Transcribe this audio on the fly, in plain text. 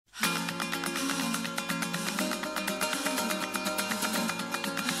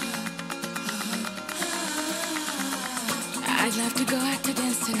have to go out to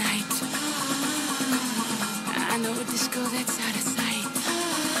dance tonight. I know a disco that's out of sight.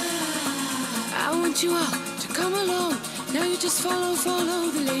 I want you all to come along. Now you just follow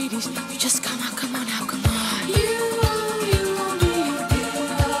the ladies. You just come on now, come on. You owe me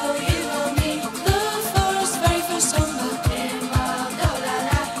the very first samba.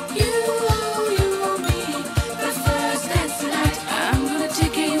 You owe me the first dance tonight. I'm gonna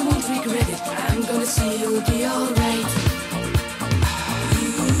take it, you won't regret it. I'm gonna see you'll be alright.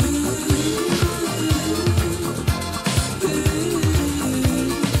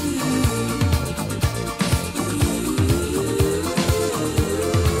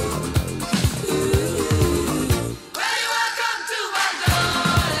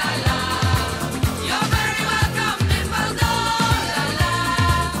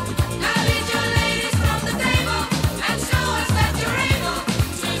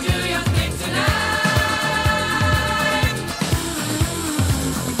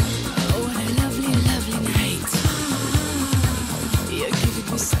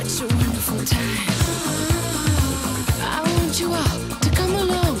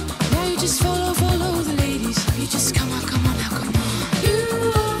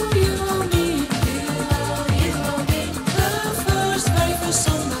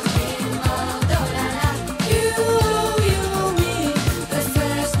 Samba.